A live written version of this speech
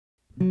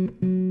Never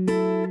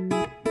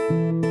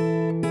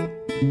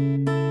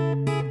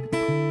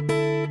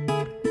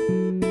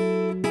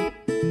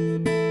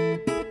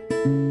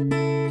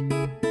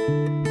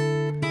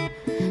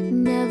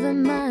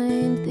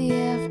mind the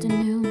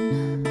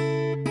afternoon,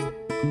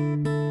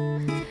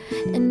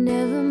 and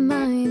never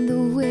mind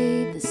the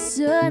way the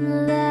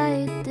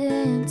sunlight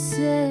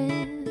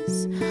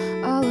dances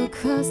all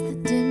across the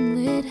dim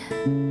lit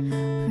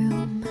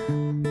room,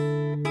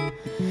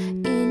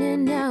 in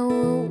an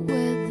hour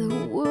where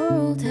the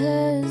world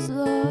has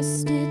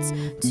lost its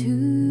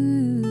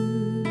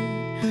tune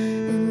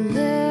and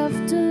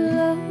left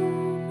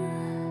alone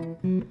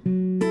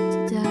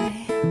to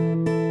die.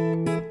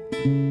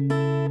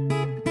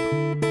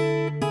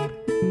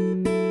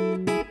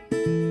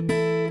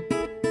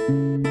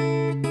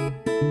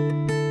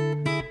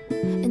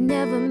 And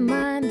never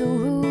mind the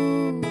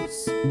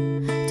rules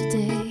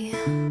today,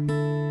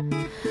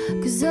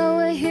 'cause all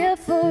we're here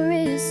for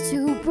is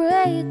to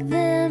break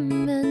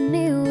them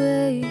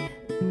anyway.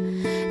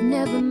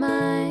 Never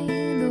mind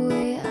the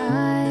way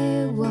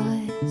I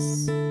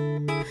was,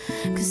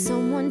 'cause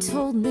someone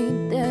told me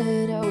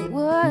that I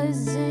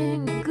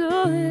wasn't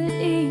good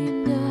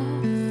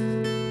enough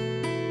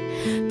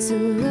to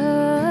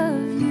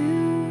love you.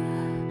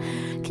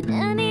 Can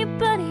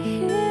anybody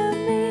hear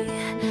me?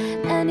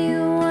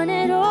 Anyone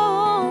at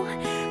all?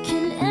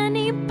 Can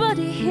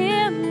anybody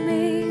hear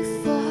me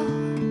fall?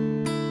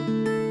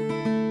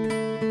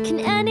 Can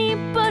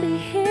anybody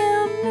hear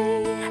me?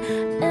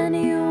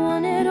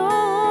 Anyone at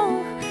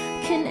all?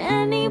 Can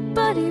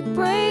anybody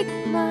break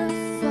my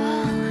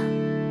fall?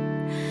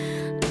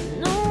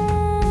 No.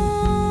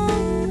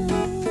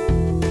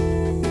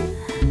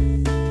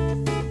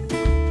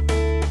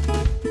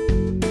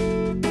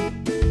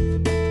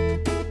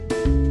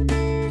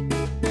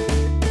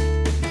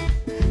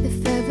 If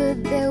ever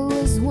there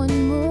was one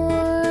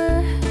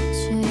more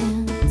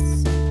chance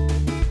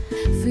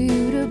for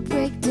you to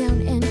break down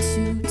and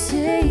to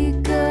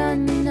take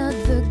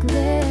another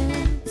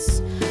glance,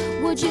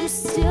 would you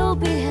still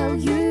be how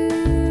you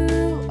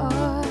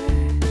are?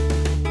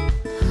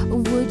 Or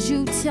would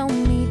you tell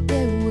me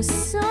there was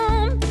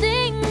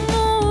something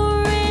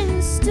more in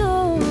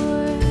store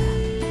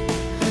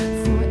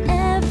for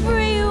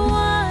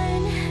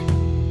everyone?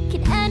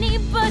 Can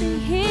anybody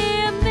hear